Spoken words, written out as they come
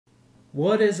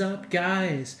What is up,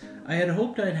 guys? I had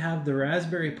hoped I'd have the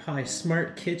Raspberry Pi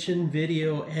Smart Kitchen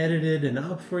video edited and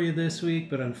up for you this week,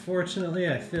 but unfortunately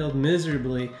I failed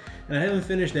miserably and I haven't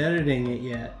finished editing it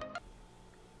yet.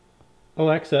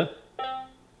 Alexa,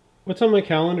 what's on my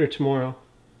calendar tomorrow?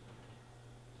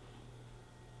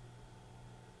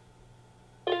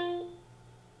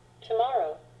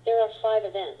 Tomorrow, there are 5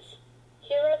 events.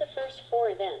 Here are the first 4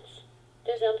 events.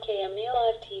 There's MKme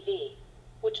Live TV,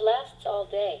 which lasts all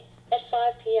day. At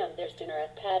 5 p.m. there's dinner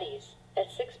at Patty's.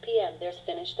 At 6 p.m. there's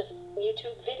Finish the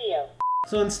YouTube video.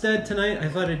 So instead tonight I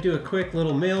thought I'd do a quick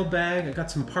little mailbag. I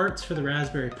got some parts for the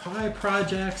Raspberry Pi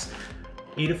projects.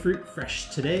 Adafruit fresh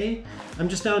today. I'm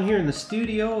just down here in the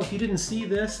studio. If you didn't see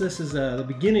this, this is the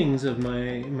beginnings of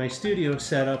my studio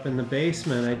setup in the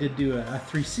basement. I did do a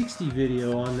 360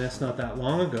 video on this not that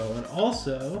long ago. And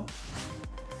also,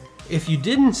 if you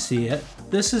didn't see it,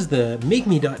 this is the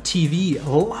MKme.tv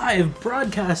live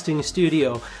broadcasting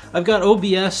studio. I've got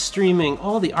OBS streaming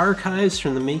all the archives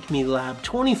from the MKme lab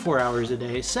 24 hours a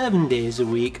day, 7 days a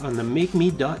week on the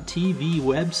MKme.tv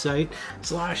website /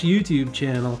 YouTube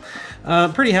channel.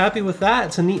 Pretty happy with that.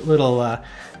 It's a neat little,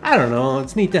 I don't know,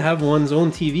 it's neat to have one's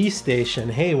own TV station.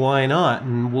 Hey, why not?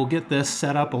 And we'll get this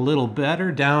set up a little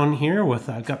better down here with,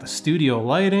 I've got the studio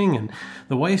lighting, and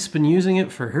the wife's been using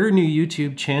it for her new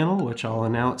YouTube channel, which I'll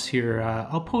announce here.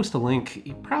 I'll post a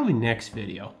link probably next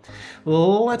video.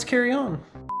 Let's carry on.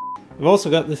 I've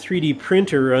also got the 3D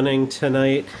printer running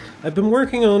tonight. I've been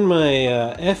working on my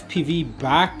FPV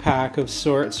backpack of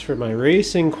sorts for my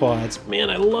racing quads.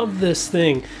 Man, I love this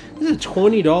thing. This is a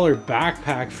 $20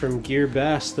 backpack from Gear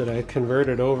Best that I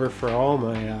converted over for all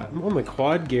my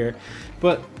quad gear.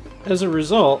 But as a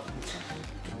result,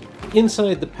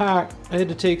 inside the pack, I had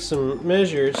to take some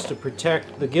measures to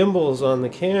protect the gimbals on the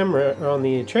camera, or on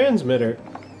the transmitter.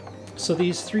 So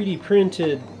these 3D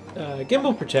printed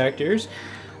gimbal protectors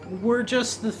were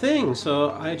just the thing.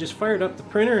 So I just fired up the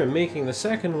printer and making the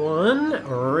second one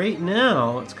right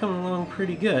now. It's coming along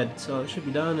pretty good. So it should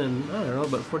be done in, I don't know,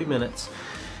 about 40 minutes.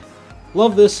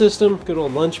 Love this system, good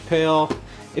old lunch pail.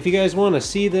 If you guys want to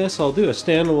see this, I'll do a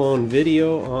standalone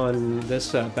video on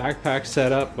this backpack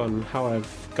setup, on how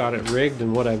I've got it rigged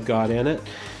and what I've got in it.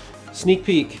 Sneak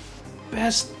peek,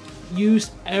 best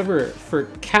use ever for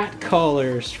cat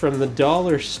collars from the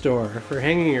dollar store for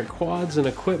hanging your quads and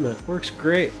equipment. Works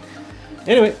great.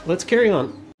 Anyway, let's carry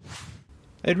on.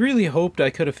 I'd really hoped I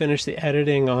could have finished the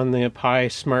editing on the Pi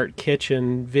Smart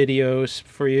Kitchen videos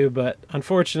for you, but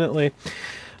unfortunately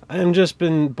I've just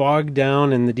been bogged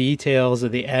down in the details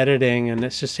of the editing and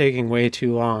it's just taking way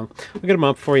too long. We'll get them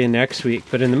up for you next week,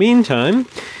 but in the meantime,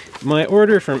 my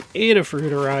order from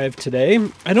Adafruit arrived today.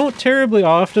 I don't terribly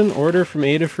often order from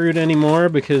Adafruit anymore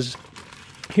because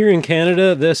here in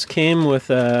Canada this came with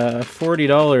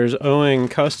 $40 owing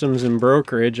customs and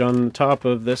brokerage. On the top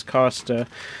of this cost I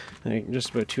think just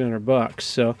about 200 bucks.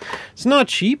 So it's not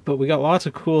cheap, but we got lots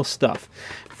of cool stuff.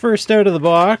 First out of the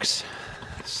box,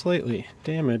 slightly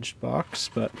damaged box,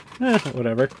 but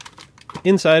whatever.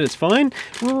 Inside it's fine.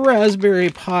 Raspberry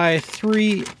Pi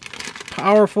 3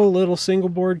 powerful little single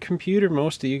board computer.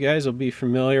 Most of you guys will be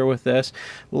familiar with this.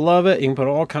 Love it. You can put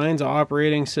all kinds of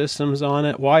operating systems on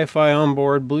it. Wi-Fi on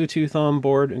board, Bluetooth on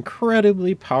board.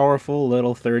 Incredibly powerful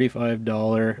little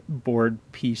 $35 board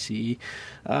PC.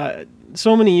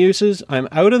 So many uses. I'm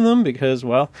out of them because,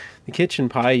 well, the Kitchen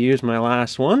Pi used my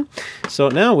last one. So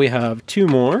now we have 2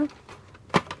 more.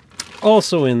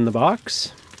 Also in the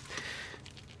box,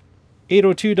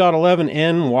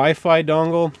 802.11n Wi-Fi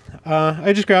dongle.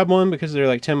 I just grabbed one because they're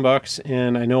like 10 bucks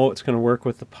and I know it's going to work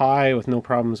with the Pi with no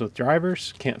problems with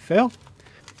drivers. Can't fail.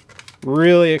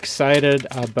 Really excited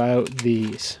about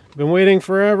these. Been waiting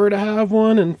forever to have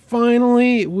one, and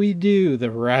finally we do.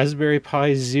 The Raspberry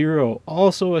Pi Zero,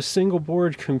 also a single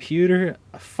board computer,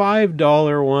 a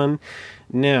 $5 one.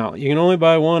 Now, you can only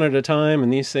buy one at a time,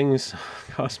 and these things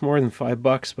cost more than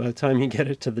 $5 by the time you get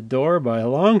it to the door by a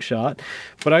long shot.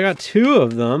 But I got 2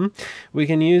 of them. We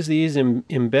can use these in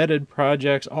embedded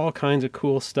projects, all kinds of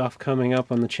cool stuff coming up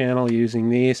on the channel using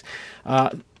these.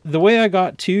 The way I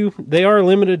got 2, they are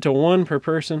limited to 1 per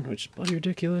person, which is bloody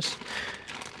ridiculous.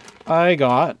 I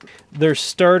got their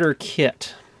starter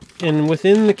kit. And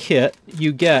within the kit,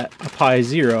 you get a Pi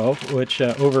Zero, which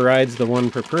overrides the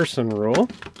 1 per person rule.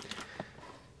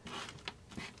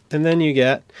 And then you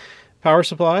get power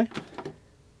supply,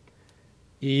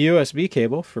 USB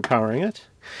cable for powering it,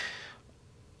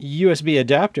 USB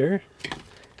adapter,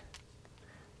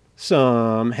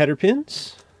 some header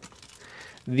pins,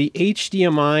 the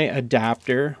HDMI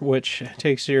adapter, which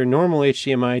takes your normal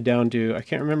HDMI down to, I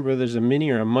can't remember whether there's a mini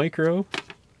or a micro.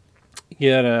 You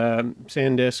get a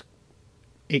SanDisk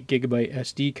 8GB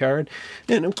SD card,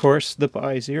 and of course the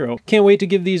Pi Zero. Can't wait to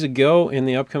give these a go, and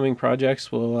the upcoming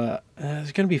projects will,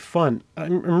 it's going to be fun.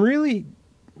 I'm really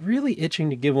itching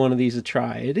to give one of these a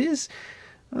try.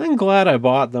 I'm glad I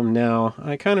bought them now.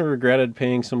 I kind of regretted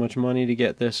paying so much money to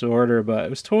get this order, but it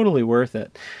was totally worth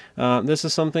it. This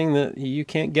is something that you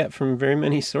can't get from very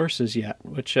many sources yet,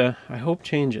 which I hope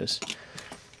changes.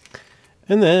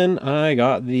 And then I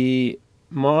got the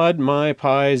Mod My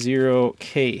Pi Zero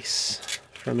case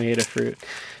from Adafruit.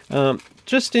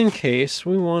 Just in case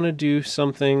we want to do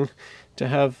something to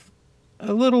have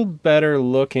a little better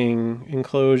looking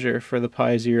enclosure for the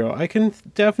Pi Zero. I can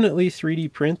definitely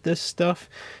 3D print this stuff,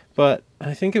 but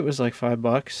I think it was like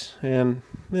 $5, and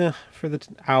for the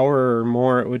hour or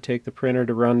more it would take the printer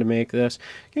to run to make this,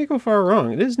 can't go far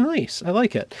wrong. It is nice. I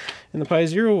like it. And the Pi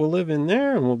Zero will live in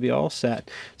there and we'll be all set.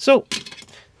 So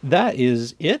that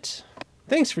is it.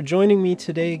 Thanks for joining me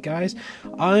today, guys.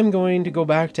 I'm going to go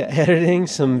back to editing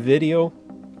some video.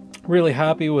 Really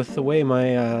happy with the way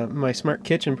my smart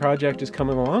kitchen project is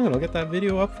coming along, and I'll get that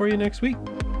video up for you next week.